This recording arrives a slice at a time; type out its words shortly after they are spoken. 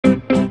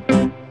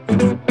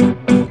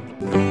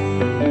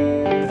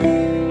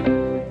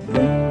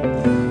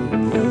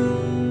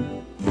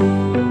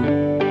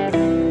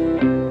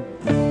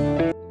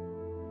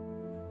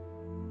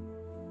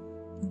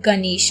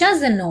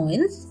Ganesha's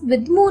annoyance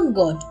with Moon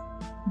God.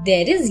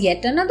 There is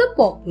yet another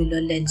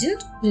popular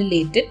legend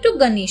related to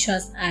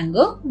Ganesha's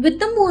anger with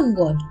the Moon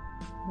God.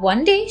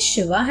 One day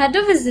Shiva had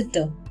a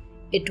visitor.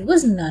 It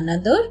was none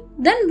other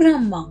than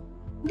Brahma.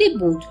 They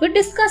both were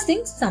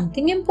discussing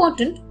something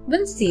important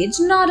when sage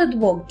Narad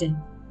walked in.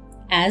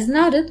 As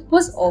Narad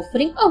was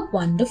offering a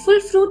wonderful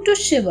fruit to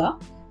Shiva,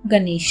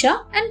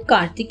 Ganesha and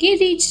Kartikeya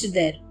reached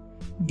there.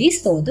 They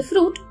saw the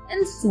fruit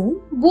and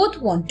soon both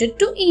wanted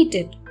to eat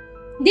it.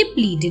 They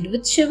pleaded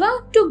with Shiva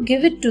to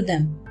give it to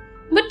them.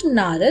 But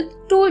Narad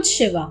told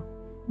Shiva,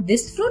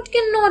 "This fruit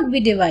cannot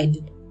be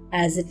divided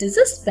as it is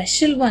a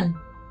special one."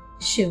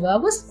 Shiva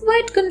was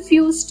quite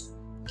confused.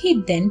 He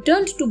then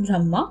turned to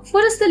Brahma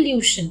for a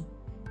solution.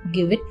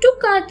 "Give it to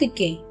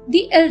Kartikeya,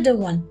 the elder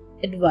one,"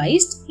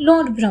 advised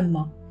Lord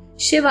Brahma.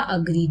 Shiva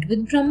agreed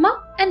with Brahma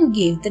and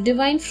gave the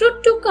divine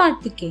fruit to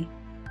Kartikeya.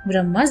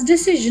 Brahma's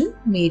decision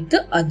made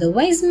the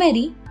otherwise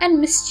merry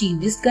and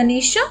mischievous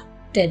Ganesha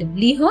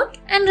terribly hurt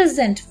and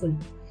resentful.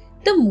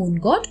 The moon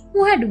god,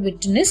 who had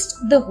witnessed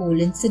the whole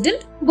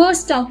incident,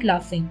 burst out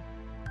laughing.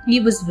 He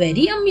was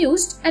very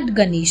amused at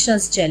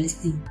Ganesha's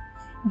jealousy.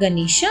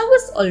 Ganesha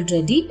was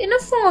already in a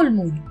foul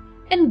mood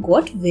and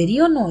got very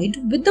annoyed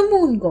with the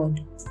moon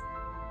god.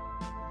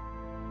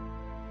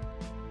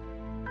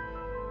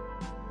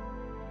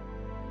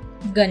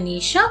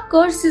 Ganesha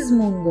curses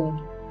moon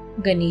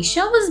god.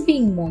 Ganesha was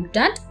being mocked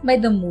at by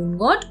the moon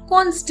god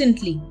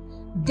constantly.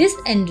 This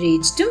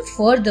enraged him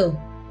further.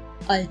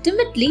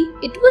 Ultimately,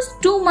 it was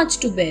too much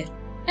to bear,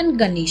 and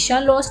Ganesha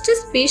lost his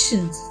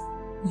patience.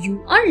 "You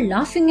are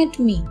laughing at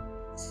me.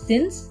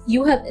 Since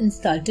you have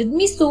insulted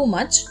me so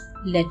much,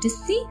 let us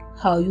see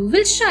how you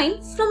will shine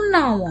from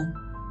now on,"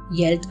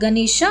 yelled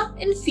Ganesha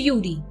in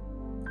fury.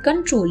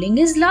 Controlling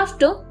his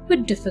laughter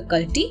with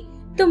difficulty,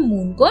 the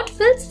moon god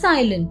fell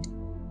silent.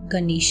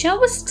 Ganesha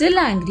was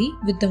still angry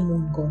with the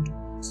moon god,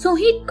 so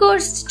he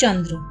cursed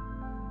Chandra.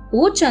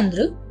 "O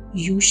Chandra,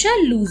 you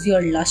shall lose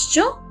your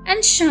lustre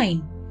and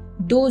shine.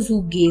 Those who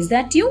gaze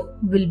at you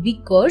will be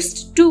cursed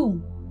too."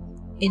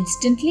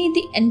 Instantly,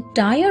 the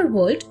entire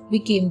world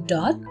became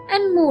dark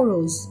and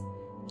morose.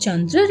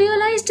 Chandra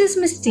realized his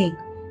mistake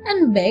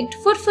and begged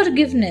for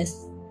forgiveness.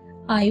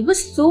 "I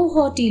was so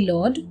haughty,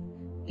 Lord.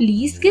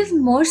 Please give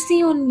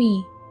mercy on me."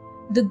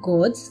 The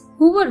gods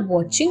who were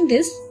watching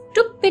this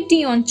took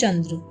pity on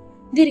Chandra.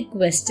 They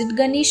requested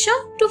Ganesha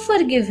to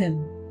forgive him.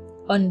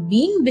 On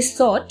being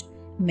besought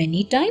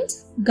many times,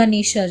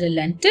 Ganesha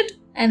relented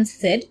and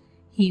said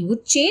he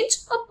would change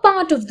a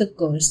part of the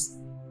curse.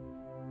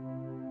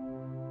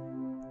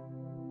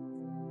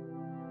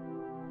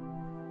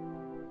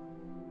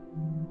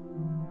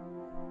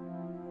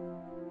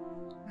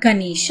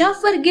 Ganesha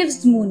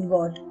forgives moon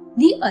god.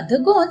 The other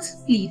gods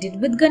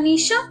pleaded with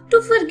Ganesha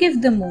to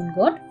forgive the moon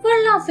god for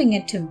laughing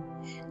at him.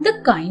 The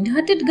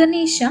kind-hearted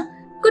Ganesha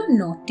could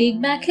not take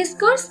back his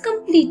curse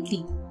completely,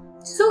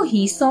 so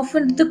he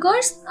softened the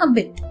curse a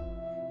bit.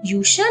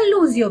 "You shall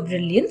lose your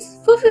brilliance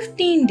for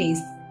 15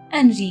 days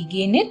and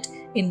regain it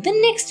in the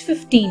next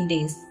 15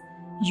 days.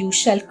 You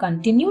shall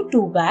continue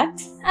to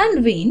wax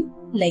and wane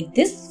like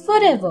this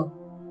forever."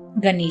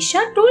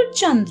 Ganesha told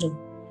Chandra,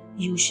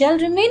 "You shall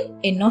remain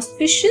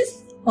inauspicious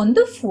on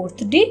the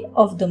 4th day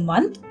of the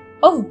month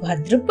of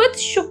Bhadrapad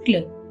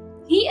Shukla."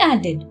 He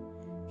added,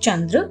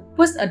 Chandra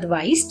was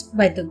advised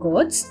by the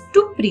gods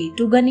to pray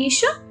to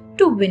Ganesha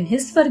to win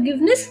his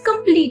forgiveness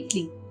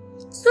completely.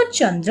 So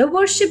Chandra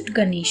worshipped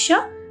Ganesha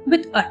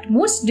with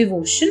utmost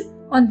devotion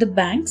on the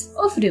banks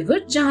of river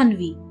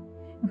Jahnavi.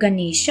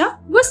 Ganesha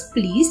was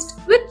pleased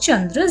with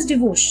Chandra's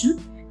devotion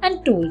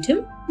and told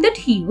him that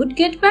he would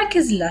get back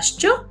his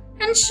lustre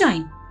and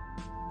shine.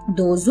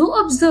 "Those who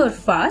observe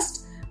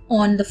fast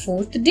on the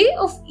 4th day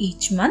of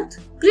each month,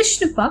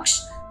 Krishna Paksh,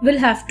 will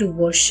have to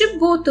worship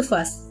both of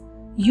us.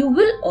 You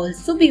will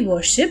also be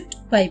worshipped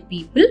by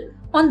people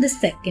on the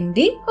 2nd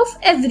day of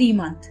every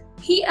month,"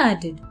 he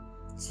added.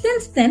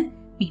 Since then,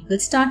 people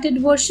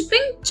started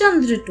worshipping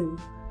Chandra too.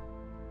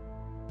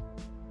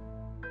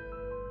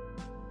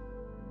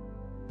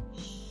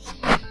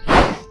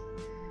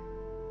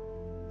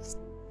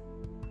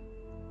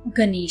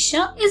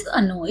 Ganesha is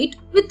annoyed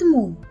with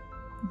moon.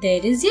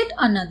 There is yet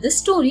another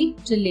story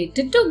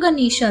related to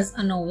Ganesha's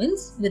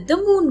annoyance with the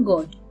moon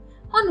god.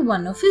 On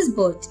one of his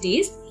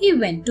birthdays, he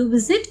went to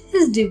visit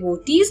his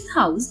devotee's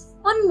house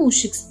on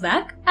Mushik's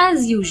back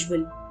as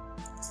usual.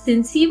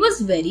 Since he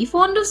was very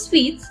fond of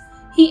sweets,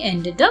 he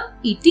ended up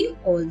eating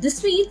all the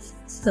sweets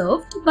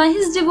served by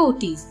his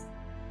devotees.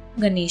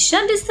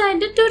 Ganesha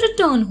decided to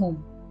return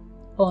home.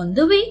 On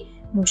the way,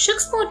 Mushik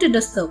spotted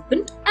a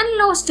serpent and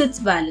lost its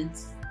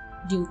balance.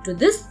 Due to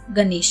this,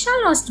 Ganesha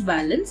lost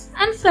balance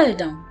and fell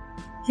down.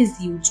 His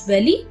huge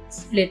belly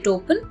split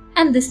open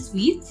and the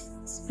sweets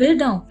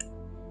spilled out.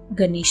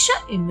 Ganesha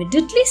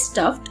immediately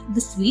stuffed the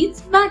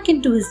sweets back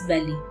into his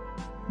belly.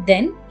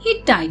 Then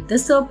he tied the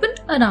serpent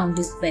around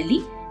his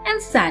belly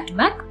and sat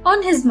back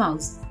on his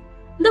mouth.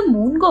 The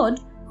moon god,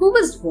 who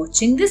was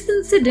watching this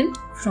incident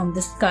from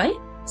the sky,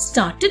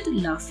 started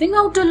laughing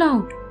out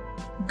aloud.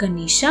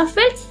 Ganesha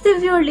felt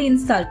severely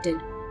insulted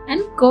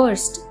and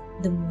cursed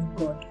the moon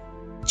god.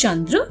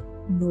 Chandra,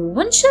 no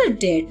one shall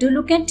dare to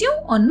look at you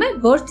on my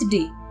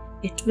birthday.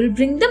 It will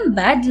bring them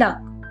bad luck.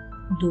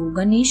 Though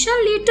Ganesha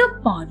later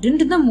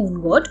pardoned the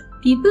moon god,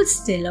 people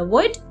still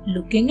avoid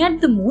looking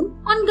at the moon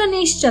on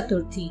Ganesh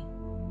Chaturthi.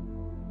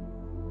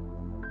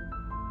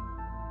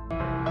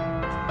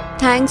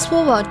 Thanks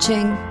for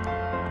watching.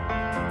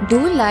 Do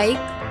like,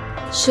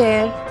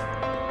 share,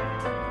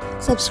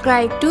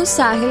 subscribe to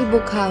Sahil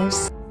Book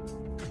House.